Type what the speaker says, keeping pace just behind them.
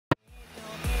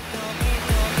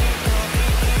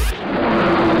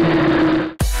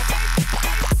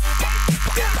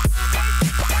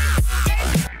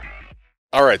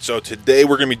Alright, so today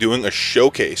we're going to be doing a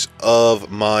showcase of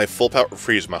my full power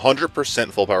Frieza, my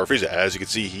 100% full power Frieza. As you can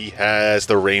see, he has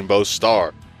the rainbow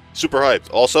star. Super hyped.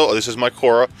 Also, this is my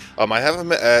Coora. I have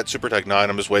him at Super Tech 9.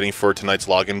 I'm just waiting for tonight's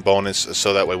login bonus,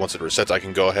 so that way once it resets, I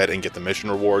can go ahead and get the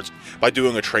mission rewards by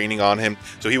doing a training on him.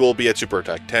 So he will be at Super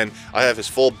Tech 10. I have his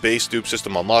full base dupe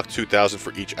system unlocked, 2,000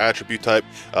 for each attribute type.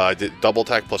 I did double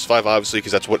attack plus 5, obviously,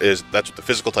 because that's what the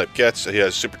physical type gets. He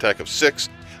has super attack of 6.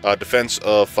 Defense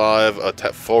of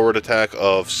 5, forward attack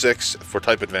of 6 for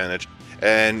type advantage,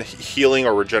 and healing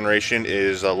or regeneration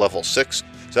is level 6.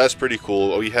 So that's pretty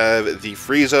cool. We have the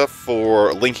Frieza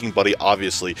for linking buddy.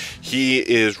 Obviously, he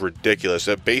is ridiculous.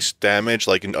 At base damage,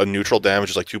 like a neutral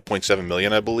damage, is like 2.7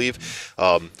 million, I believe.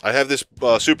 I have this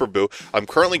Super Boo. I'm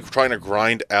currently trying to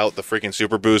grind out the freaking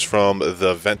Super Boos from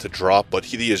the event to drop, but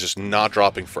he is just not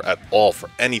dropping at all for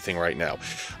anything right now.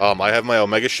 I have my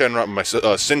Omega Shenron, my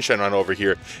Sin Shenron over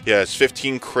here. He has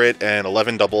 15 crit and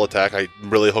 11 double attack. I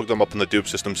really hooked him up in the dupe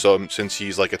system, so since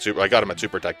he's like at I got him at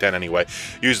Super Attack 10 anyway.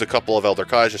 Used a couple of Elder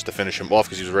Kai just to finish him off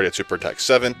because he was already at Super Attack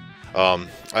 7. I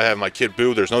have my Kid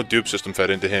Buu. There's no dupe system fed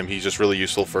into him. He's just really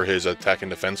useful for his attack and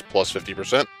defense plus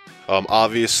 50%.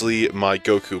 Obviously, my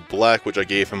Goku Black, which I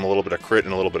gave him a little bit of crit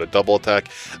and a little bit of double attack.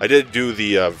 I did do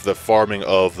the farming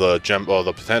of the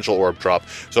the potential orb drop,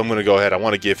 so I'm going to go ahead. I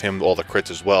want to give him all the crits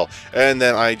as well. And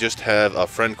then I just have a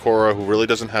friend Coora, who really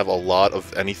doesn't have a lot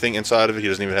of anything inside of it. He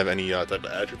doesn't even have any type of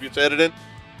attributes added in.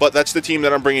 But that's the team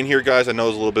that I'm bringing here, guys. I know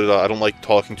it's a little bit, I don't like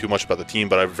talking too much about the team,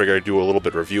 but I figured I'd do a little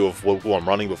bit of review of who I'm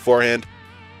running beforehand.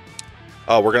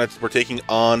 We're taking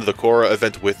on the Coora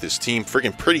event with this team.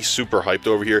 Freaking pretty super hyped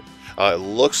over here. It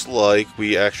looks like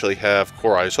we actually have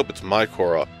Coora. I just hope it's my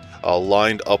Coora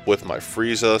lined up with my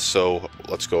Frieza. So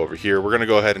let's go over here. We're going to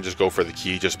go ahead and just go for the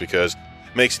key just because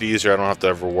it makes it easier. I don't have to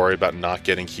ever worry about not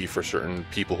getting key for certain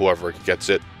people, whoever gets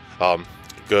it.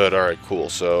 Good. All right, cool.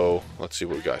 So let's see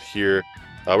what we got here.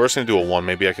 We're just going to do a 1.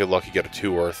 Maybe I could lucky get a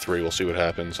 2 or a 3. We'll see what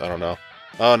happens. I don't know.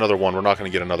 Another 1. We're not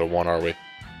going to get another 1, are we?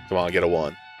 Come on, get a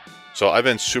 1. So I've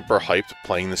been super hyped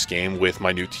playing this game with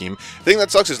my new team. The thing that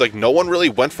sucks is, like, no one really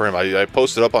went for him. I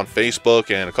posted up on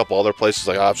Facebook and a couple other places,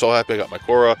 like, oh, I'm so happy I got my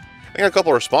Coora. I got a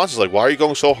couple of responses, like, why are you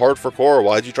going so hard for Coora?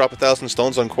 Why did you drop 1,000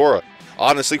 stones on Coora?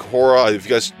 Honestly, Coora, if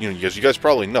you guys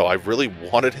probably know, I really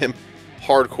wanted him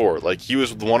hardcore. Like, he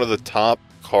was one of the top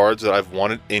cards that I've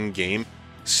wanted in-game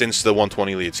since the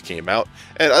 120 leads came out,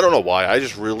 and I don't know why. I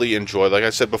just really enjoy, like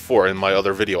I said before in my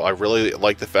other video, I really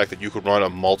like the fact that you could run a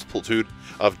multitude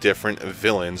of different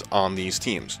villains on these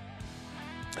teams.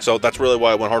 So that's really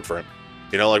why I went hard for him.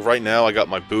 You know, like right now I got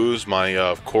my Boos, my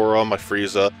Coora, my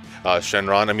Frieza,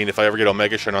 Shenron. I mean, if I ever get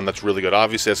Omega Shenron, that's really good.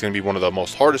 Obviously, that's going to be one of the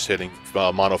most hardest hitting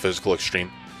monophysical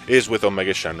extreme is with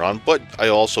Omega Shenron, but I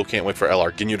also can't wait for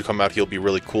LR Ginyu to come out. He'll be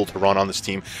really cool to run on this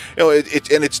team. You know,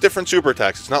 it's different super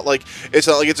attacks. It's not like it's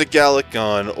a Gallic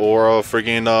Gun or a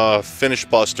friggin' Finish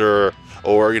Buster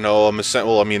or, you know, a Masenko.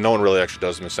 Well, I mean, no one really actually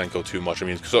does Masenko too much. I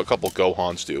mean, a couple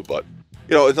Gohans do, but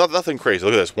you know, it's nothing crazy.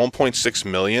 Look at this, 1.6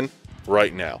 million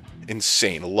right now.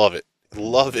 Insane. Love it.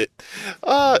 Love it.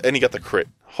 And he got the crit.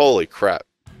 Holy crap.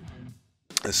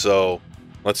 So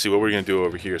let's see what we're going to do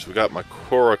over here. So we got my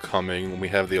Coora coming, and we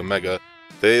have the Omega.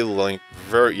 They link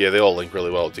they all link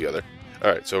really well together.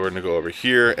 Alright, so we're going to go over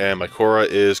here, and my Coora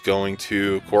is going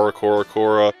to,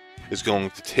 Coora is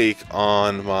going to take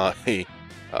on my,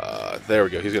 there we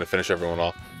go, he's going to finish everyone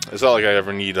off. It's not like I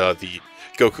ever need the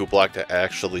Goku Black to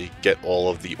actually get all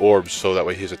of the orbs, so that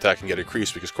way his attack can get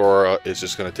increased, because Coora is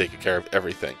just going to take care of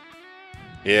everything.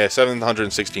 Yeah,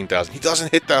 716,000. He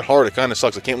doesn't hit that hard. It kind of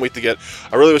sucks. I can't wait to get...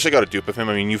 I really wish I got a dupe of him.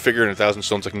 I mean, you figure in 1,000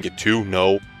 stones I can get 2?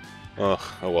 No. Oh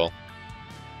well.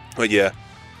 But yeah.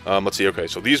 Let's see. Okay,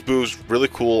 so these Boos, really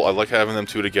cool. I like having them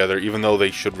two together, even though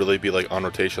they should really be like on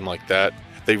rotation like that.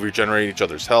 They regenerate each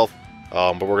other's health.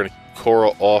 But we're going to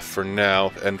Coora off for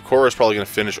now. And Coora is probably going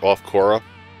to finish off Coora.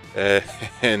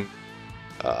 And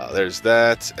there's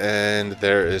that. And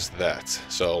there is that.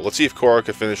 So let's see if Coora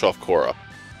can finish off Coora.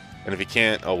 And if he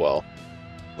can't, oh well.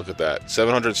 Look at that.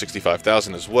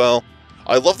 765,000 as well.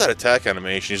 I love that attack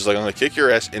animation. He's like, I'm going to kick your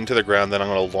ass into the ground, then I'm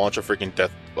going to launch a freaking death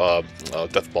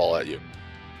ball at you.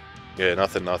 Yeah,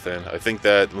 nothing. I think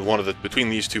that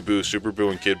between these two Boos, Super Buu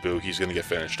and Kid Buu, he's going to get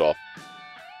finished off.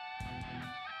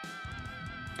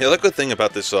 Yeah, the good thing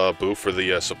about this Buu for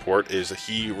the support is that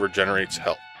he regenerates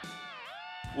health.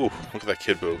 Ooh, look at that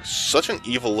Kid Buu. Such an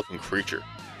evil-looking creature.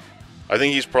 I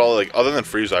think he's probably, like, other than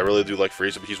Frieza, I really do like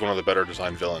Frieza, but he's one of the better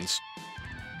designed villains.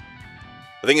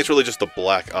 I think it's really just the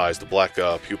black eyes, the black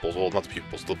pupils. Well, not the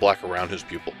pupils, the black around his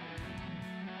pupil.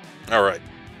 Alright,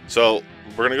 so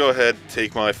we're going to go ahead and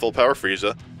take my full power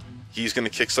Frieza. He's going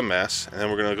to kick some ass, and then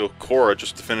we're going to go Coora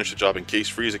just to finish the job in case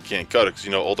Frieza can't cut it, because,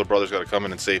 you know, older brother's got to come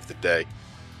in and save the day.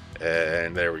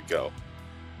 And there we go.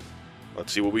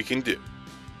 Let's see what we can do.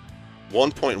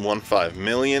 1.15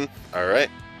 million. Alright.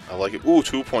 I like it. Ooh,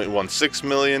 2.16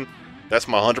 million. That's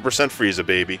my 100% Frieza,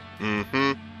 baby.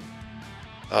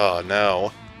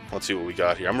 Now, let's see what we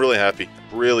got here. I'm really happy.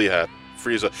 Really happy.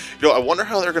 Frieza. You know, I wonder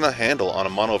how they're going to handle on a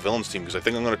mono villains team, because I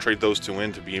think I'm going to trade those two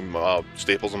in to be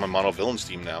staples on my mono villains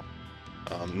team now.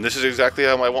 This is exactly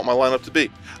how I want my lineup to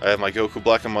be. I have my Goku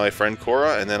Black and my friend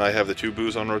Coora, and then I have the two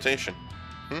Boos on rotation.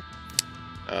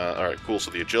 Alright, cool.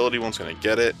 So the agility one's going to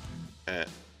get it. And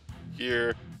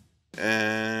here.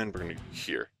 And we're going to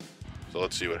here. So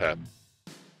let's see what happens.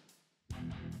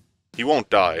 He won't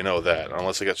die, I know that.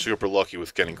 Unless I get super lucky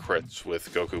with getting crits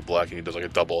with Goku Black and he does like a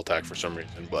double attack for some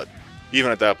reason. But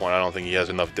even at that point, I don't think he has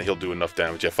enough. He'll do enough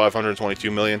damage. Yeah,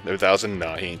 522 million, 1,000.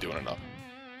 Nah, he ain't doing enough.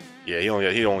 Yeah,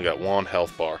 he only got one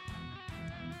health bar.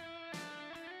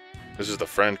 This is the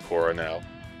friend Coora now.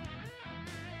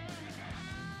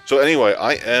 So anyway,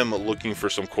 I am looking for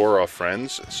some Coora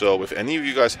friends. So if any of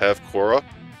you guys have Coora,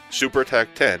 Super Attack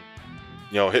 10,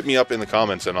 you know, hit me up in the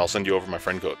comments and I'll send you over my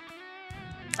friend code.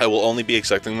 I will only be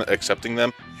accepting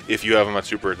them if you have them at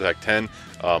Super Attack 10,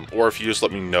 or if you just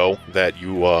let me know that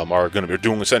you are going to be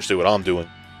doing essentially what I'm doing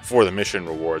for the mission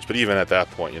rewards. But even at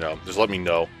that point, you know, just let me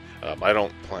know. I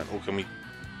don't plan. Oh, can we?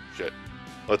 Shit.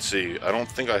 Let's see. I don't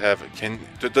think I have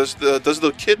it. Does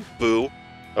the kid Boo?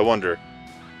 I wonder.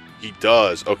 He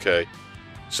does. Okay.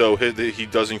 So he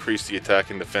does increase the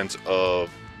attack and defense of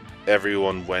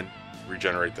everyone when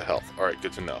regenerate the health. All right.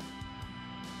 Good to know.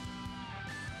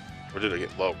 Or did I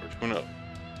get lowered? Who knows?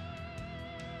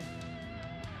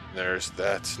 There's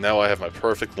that. Now I have my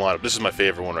perfect lineup. This is my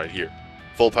favorite one right here.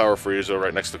 Full power Frieza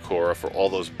right next to Coora for all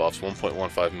those buffs.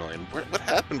 1.15 million. What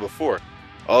happened before?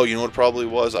 Oh, you know what it probably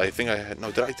was? I think I had... No,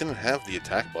 I didn't have the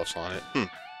attack buffs on it.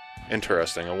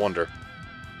 Interesting. I wonder.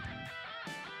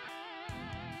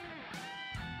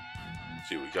 Let's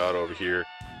see what we got over here.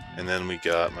 And then we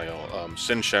got my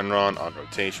Sin Shenron on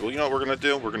rotation. Well, you know what we're going to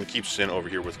do? We're going to keep Sin over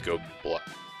here with Goku Black.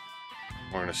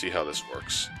 We're going to see how this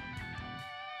works.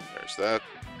 There's that.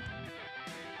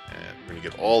 And we're going to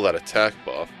get all that attack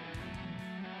buff.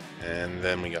 And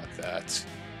then we got that.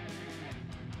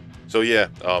 So yeah,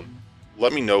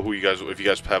 let me know who you guys, if you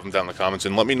guys have them down in the comments,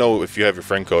 and let me know if you have your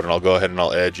friend code, and I'll go ahead and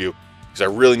I'll add you, because I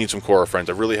really need some Coora friends.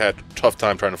 I really had a tough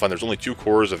time trying to find. There's only 2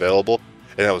 Coras available,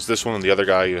 and that was this one and the other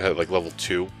guy who had like level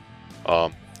 2,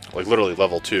 like literally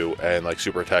level 2, and like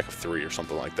super attack of 3 or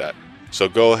something like that. So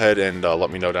go ahead and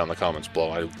let me know down in the comments below.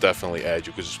 I'll definitely add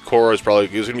you, because Coora is probably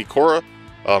going to be Coora,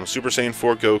 Super Saiyan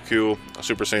 4 Goku,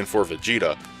 Super Saiyan 4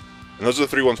 Vegeta. And those are the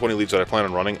 3 120 leads that I plan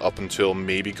on running up until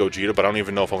maybe Gogeta, but I don't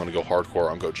even know if I'm going to go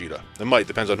hardcore on Gogeta. It might,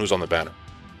 depends on who's on the banner.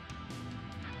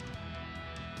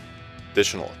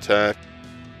 Additional attack.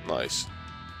 Nice.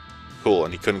 Cool,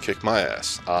 and he couldn't kick my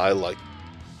ass. I like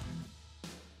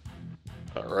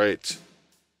it. Alright.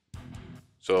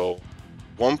 So,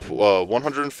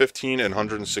 115 and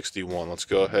 161. Let's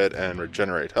go ahead and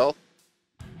regenerate health.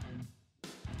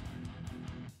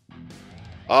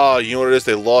 Ah, you know what it is?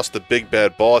 They lost the Big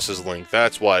Bad Boss's link.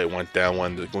 That's why it went down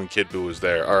when Kid Buu was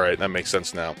there. Alright, that makes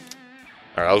sense now.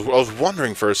 Alright, I was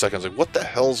wondering for a second. I was like, what the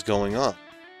hell's going on?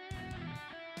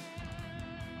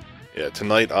 Yeah,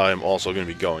 tonight I'm also going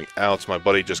to be going out. My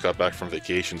buddy just got back from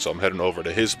vacation, so I'm heading over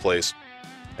to his place.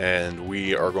 And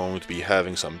we are going to be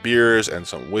having some beers and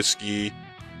some whiskey.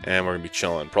 And we're going to be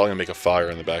chilling. Probably going to make a fire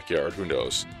in the backyard. Who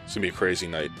knows? It's going to be a crazy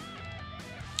night.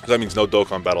 That means no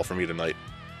Dokkan Battle for me tonight.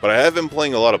 But I have been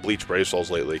playing a lot of Bleach Brave Souls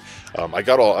lately. I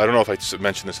don't know if I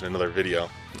mentioned this in another video.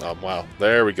 Wow,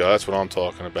 there we go. That's what I'm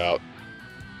talking about.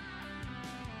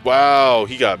 Wow,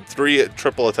 he got 3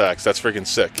 triple attacks. That's freaking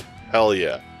sick. Hell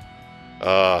yeah.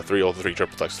 3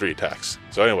 triple attacks, 3 attacks.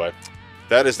 So anyway,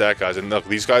 that is that, guys. And look,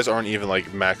 these guys aren't even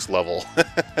like max level.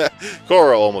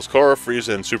 Coora almost. Coora,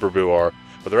 Frieza, and Super Buu are.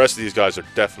 But the rest of these guys are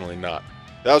definitely not.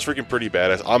 That was freaking pretty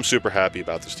badass. I'm super happy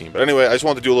about this team. But anyway, I just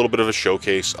wanted to do a little bit of a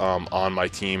showcase on my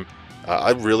team.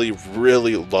 I really,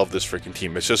 really love this freaking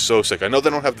team. It's just so sick. I know they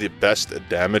don't have the best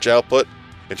damage output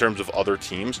in terms of other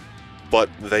teams, but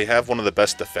they have one of the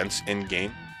best defense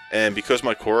in-game. And because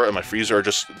my Coora and my Frieza are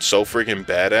just so freaking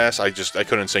badass, I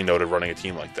couldn't say no to running a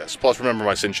team like this. Plus, remember,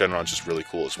 my Sin Shenron's just really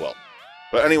cool as well.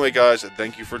 But anyway, guys,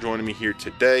 thank you for joining me here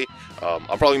today. I'm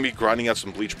probably going to be grinding out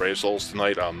some Bleach Brave Souls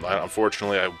tonight.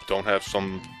 Unfortunately, I don't have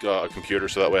some computer,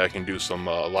 so that way I can do some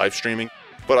live streaming.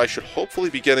 But I should hopefully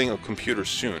be getting a computer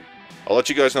soon. I'll let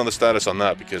you guys know the status on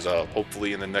that, because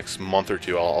hopefully in the next month or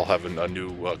two, I'll have a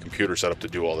new computer set up to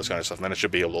do all this kind of stuff, and then I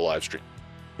should be able to live stream.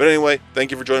 But anyway,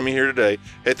 thank you for joining me here today.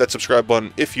 Hit that subscribe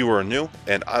button if you are new,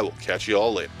 and I will catch you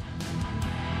all later.